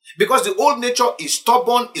 because the old nature is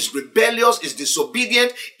stubborn, is rebellious, is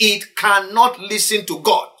disobedient, it cannot listen to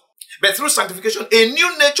God. But through sanctification, a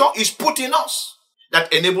new nature is put in us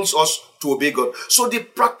that enables us to obey God. So the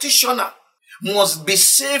practitioner must be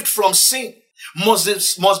saved from sin,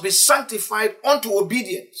 must be sanctified unto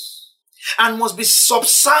obedience, and must be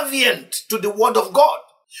subservient to the word of God.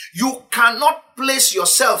 You cannot place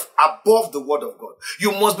yourself above the word of God.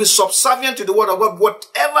 You must be subservient to the word of God.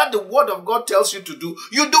 Whatever the word of God tells you to do,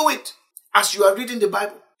 you do it. As you are reading the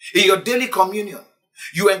Bible, in your daily communion,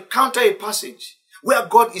 you encounter a passage where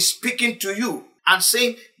God is speaking to you and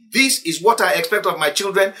saying, this is what I expect of my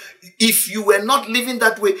children. If you were not living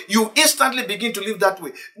that way, you instantly begin to live that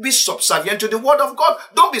way. Be subservient to the word of God.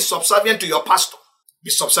 Don't be subservient to your pastor. Be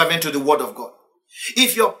subservient to the word of God.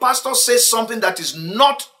 If your pastor says something that is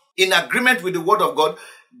not in agreement with the word of God,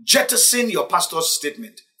 jettison your pastor's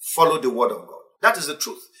statement. Follow the word of God. That is the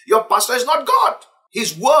truth. Your pastor is not God.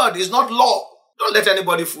 His word is not law. Don't let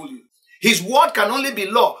anybody fool you. His word can only be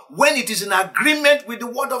law when it is in agreement with the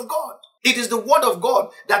word of God. It is the word of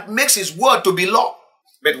God that makes his word to be law.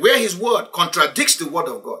 But where his word contradicts the word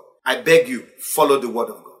of God, I beg you, follow the word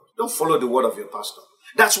of God. Don't follow the word of your pastor.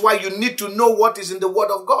 That's why you need to know what is in the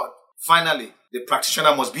word of God. Finally, the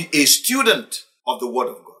practitioner must be a student of the word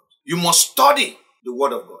of God. You must study the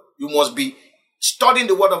word of God. You must be studying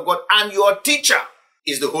the word of God, and your teacher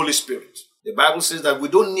is the Holy Spirit. The Bible says that we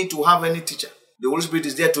don't need to have any teacher. The Holy Spirit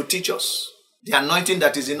is there to teach us. The anointing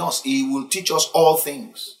that is in us, he will teach us all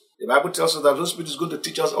things. The Bible tells us that the Holy Spirit is going to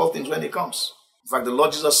teach us all things when he comes. In fact, the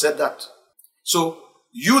Lord Jesus said that. So,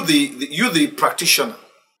 you the practitioner,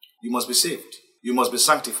 you must be saved. You must be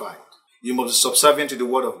sanctified. You must be subservient to the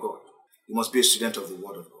word of God. You must be a student of the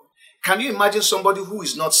word of God. Can you imagine somebody who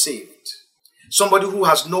is not saved? Somebody who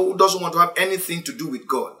doesn't want to have anything to do with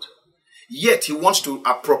God. Yet he wants to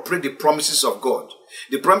appropriate the promises of God.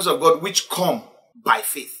 The promises of God which come by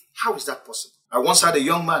faith. How is that possible? I once had a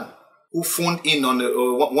young man who phoned in on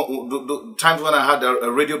the times when I had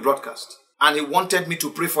a radio broadcast. And he wanted me to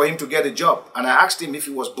pray for him to get a job. And I asked him if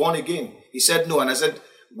he was born again. He said no. And I said,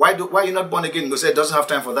 why are you not born again? He said, doesn't have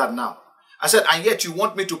time for that now. I said, and yet you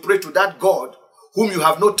want me to pray to that God whom you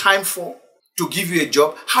have no time for to give you a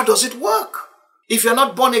job? How does it work? If you're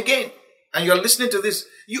not born again, and you're listening to this,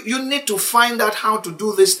 you need to find out how to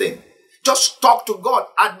do this thing. Just talk to God.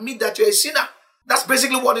 Admit that you're a sinner. That's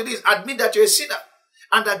basically what it is. Admit that you're a sinner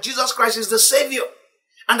and that Jesus Christ is the Savior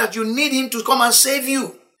and that you need him to come and save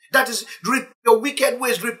you. That is, your wicked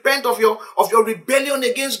ways. Repent of your rebellion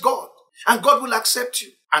against God, and God will accept you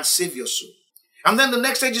and save your soul. And then the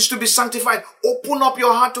next stage is to be sanctified. Open up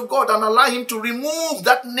your heart to God and allow him to remove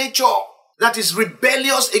that nature that is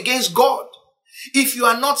rebellious against God. If you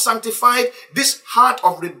are not sanctified, this heart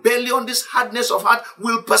of rebellion, this hardness of heart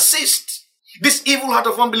will persist. This evil heart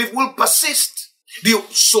of unbelief will persist. The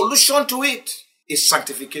solution to it is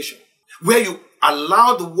sanctification, where you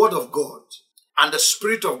allow the word of God and the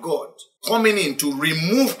Spirit of God coming in to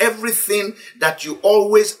remove everything that you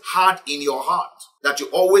always had in your heart, that you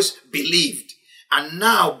always believed, and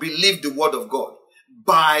now believe the word of God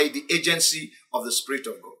by the agency of the Spirit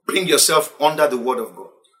of God. Bring yourself under the word of God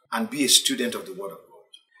and be a student of the word of God.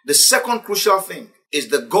 The second crucial thing is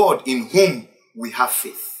the God in whom we have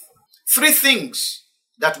faith. 3 things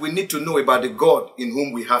that we need to know about the God in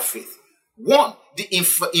whom we have faith. 1, the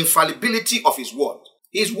infallibility of his word.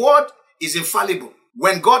 His word is infallible.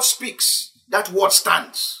 When God speaks, that word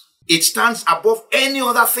stands. It stands above any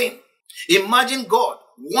other thing. Imagine God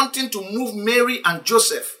wanting to move Mary and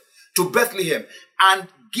Joseph to Bethlehem and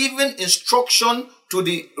giving instruction to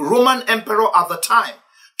the Roman emperor at the time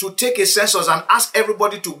to take a census and ask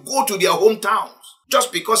everybody to go to their hometowns,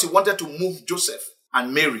 just because he wanted to move Joseph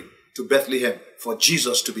and Mary to Bethlehem for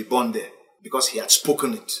Jesus to be born there, because he had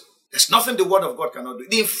spoken it. There's nothing the word of God cannot do.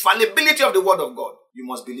 The infallibility of the word of God, you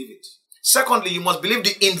must believe it. Secondly, you must believe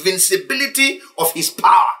the invincibility of his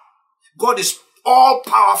power. God is all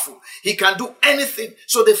powerful. He can do anything.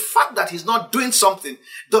 So the fact that he's not doing something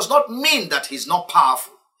does not mean that he's not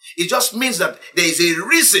powerful. It just means that there is a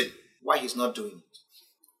reason why he's not doing it.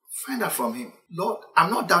 Find out from him. Lord,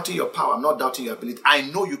 I'm not doubting your power. I'm not doubting your ability. I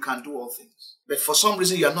know you can do all things. But for some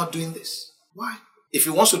reason, you are not doing this. Why? If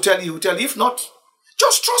he wants to tell you, he will tell you. If not,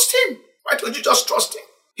 just trust him. Why don't you just trust him?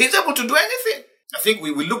 He's able to do anything. I think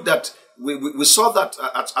we looked at, we saw that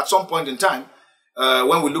at some point in time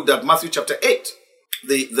when we looked at Matthew chapter 8,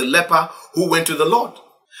 the leper who went to the Lord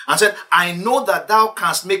and said, I know that thou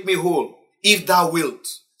canst make me whole if thou wilt.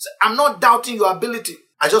 So I'm not doubting your ability.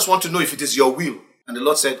 I just want to know if it is your will. And the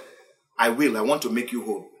Lord said, I will. I want to make you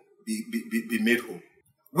whole. Be made whole.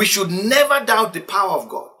 We should never doubt the power of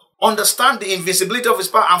God. Understand the invincibility of his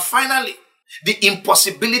power. And finally, the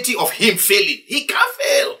impossibility of him failing. He can't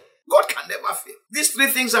fail. God can never fail. These 3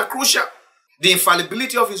 things are crucial. The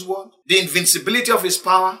infallibility of his word, the invincibility of his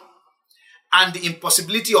power, and the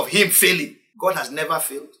impossibility of him failing. God has never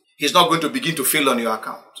failed. He's not going to begin to fail on your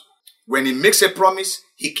account. When he makes a promise,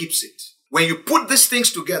 he keeps it. When you put these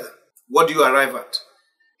things together, what do you arrive at?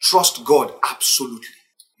 Trust God absolutely.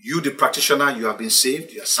 You, the practitioner, you have been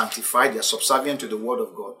saved, you are sanctified, you are subservient to the word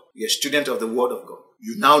of God. You are a student of the word of God.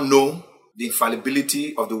 You now know the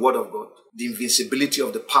infallibility of the word of God, the invincibility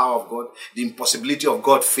of the power of God, the impossibility of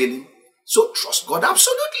God failing. So trust God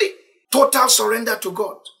absolutely. Total surrender to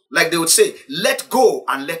God. Like they would say, let go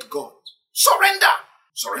and let God. Surrender.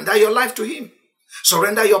 Surrender your life to him.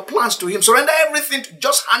 Surrender your plans to him. Surrender everything.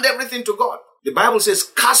 Just hand everything to God. The Bible says,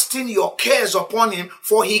 casting your cares upon him,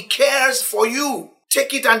 for he cares for you.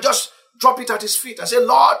 Take it and just drop it at his feet and say,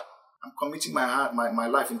 Lord, I'm committing my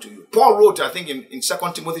life into you. Paul wrote, I think in 2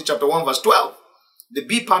 Timothy chapter 1 verse 12, the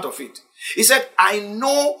B part of it. He said, I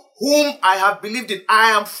know whom I have believed in.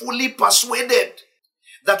 I am fully persuaded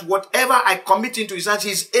that whatever I commit into his hands,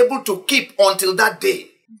 he is able to keep until that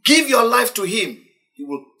day. Give your life to him. He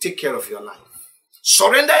will take care of your life.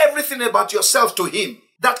 Surrender everything about yourself to him.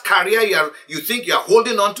 That career you think you are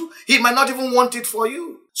holding on to, he might not even want it for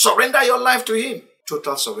you. Surrender your life to him.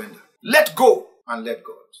 Total surrender. Let go and let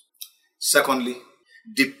God. Secondly,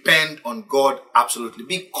 depend on God absolutely.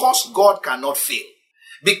 Because God cannot fail.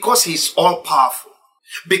 Because he's all powerful.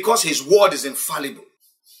 Because his word is infallible.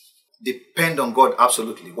 Depend on God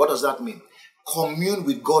absolutely. What does that mean? Commune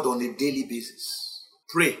with God on a daily basis.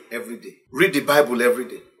 Pray every day. Read the Bible every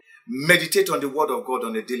day. Meditate on the word of God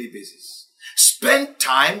on a daily basis. Spend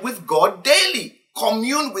time with God daily.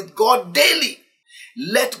 Commune with God daily.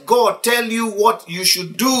 Let God tell you what you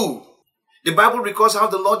should do. The Bible records how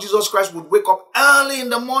the Lord Jesus Christ would wake up early in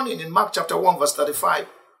the morning in Mark chapter 1 verse 35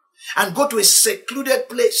 and go to a secluded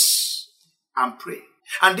place and pray.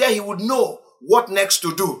 And there he would know what next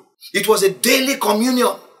to do. It was a daily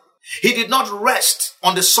communion. He did not rest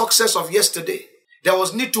on the success of yesterday. There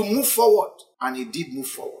was need to move forward, and he did move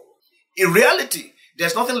forward. In reality,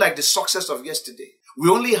 there's nothing like the success of yesterday. We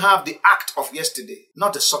only have the act of yesterday,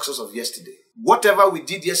 not the success of yesterday. Whatever we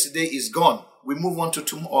did yesterday is gone. we move on to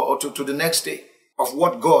tomorrow or to the next day of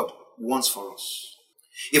what God wants for us.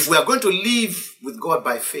 If we are going to live with God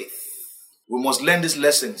by faith, we must learn these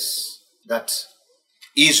lessons that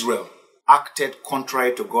Israel acted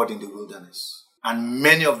contrary to God in the wilderness. And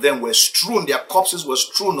many of them were strewn, their corpses were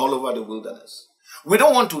strewn all over the wilderness. We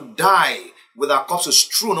don't want to die with our corpses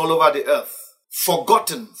strewn all over the earth,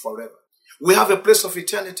 forgotten forever. We have a place of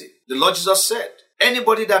eternity. The Lord Jesus said,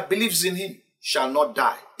 anybody that believes in him shall not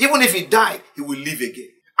die. Even if he died, he will live again.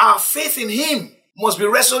 Our faith in him must be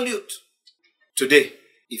resolute. Today,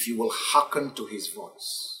 if you will hearken to his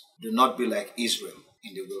voice, do not be like Israel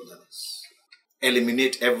in the wilderness.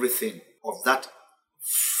 Eliminate everything of that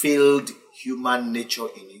failed human nature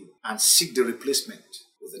in you and seek the replacement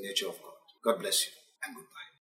with the nature of God. God bless you and goodbye.